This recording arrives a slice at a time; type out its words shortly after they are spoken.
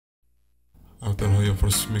After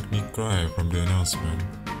Hoyoverse make me cry from the announcement,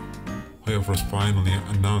 Hoyoverse finally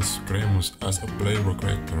announced Scaramouche as a playable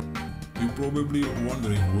character. You're probably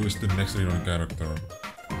wondering who is the next Rerun character.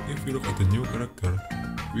 If you look at the new character,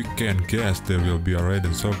 we can guess there will be a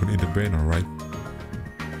Raiden Shogun in the banner, right?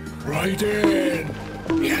 Raiden!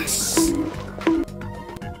 Yes!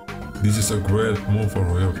 This is a great move for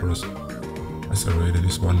Hoyoverse, as Raiden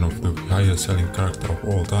is one of the highest selling characters of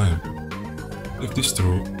all time. If this is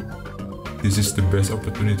true, this is the best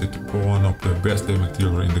opportunity to pull one of the best damage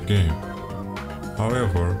dealer in the game.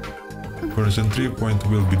 However, version 3.0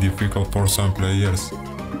 will be difficult for some players,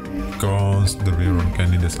 because the Rerun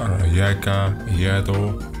candidates are Ayaka,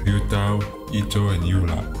 Ayato, Ryutao, Icho and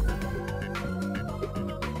Yula.